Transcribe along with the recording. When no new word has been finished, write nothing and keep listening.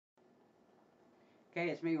Okay,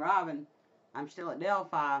 it's me, Robin. I'm still at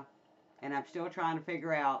Delphi, and I'm still trying to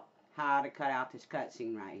figure out how to cut out this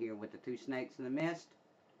cutscene right here with the two snakes in the mist.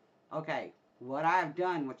 Okay, what I've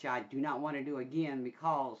done, which I do not want to do again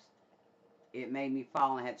because it made me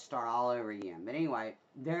fall and I had to start all over again. But anyway,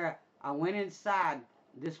 I went inside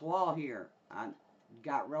this wall here. I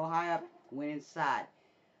got real high up, went inside.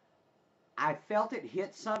 I felt it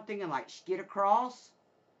hit something and like skid across.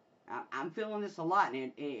 I'm feeling this a lot,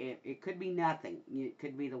 and it could be nothing. It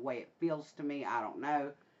could be the way it feels to me. I don't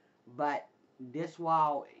know. But this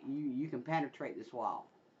wall, you can penetrate this wall.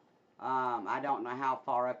 I don't know how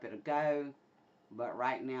far up it'll go, but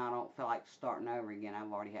right now I don't feel like starting over again.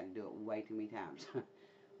 I've already had to do it way too many times.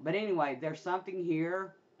 But anyway, there's something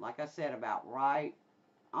here, like I said, about right,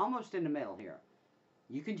 almost in the middle here.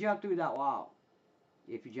 You can jump through that wall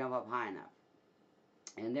if you jump up high enough.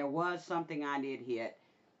 And there was something I did hit.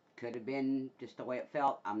 Could have been just the way it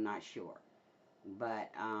felt. I'm not sure.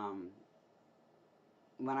 But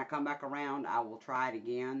when I come back around, I will try it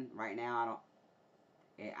again. Right now,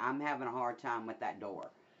 I'm having a hard time with that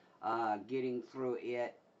door. Getting through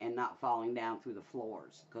it and not falling down through the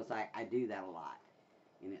floors. Because I do that a lot.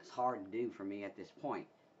 And it's hard to do for me at this point.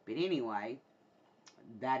 But anyway,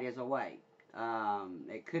 that is a way.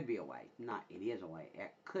 It could be a way. Not, it is a way.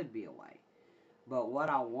 It could be a way. But what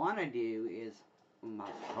I want to do is, I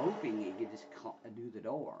was hoping it could just do the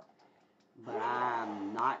door. But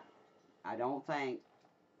I'm not, I don't think,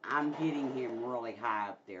 I'm getting him really high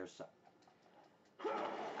up there. So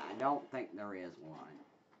I don't think there is one.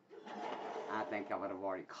 I think I would have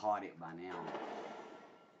already caught it by now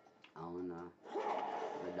on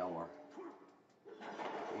the door,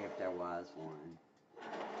 if there was one.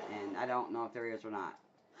 And I don't know if there is or not.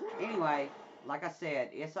 Anyway, like I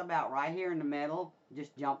said, it's about right here in the middle.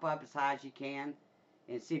 Just jump up as high as you can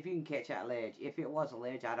and see if you can catch that ledge. If it was a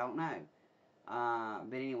ledge, I don't know.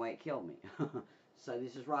 But anyway, it killed me. So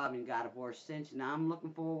this is Robin, God of War Ascension. Now I'm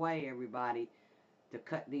looking for a way, everybody, to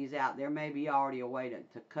cut these out. There may be already a way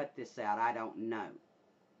to cut this out. I don't know.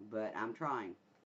 But I'm trying.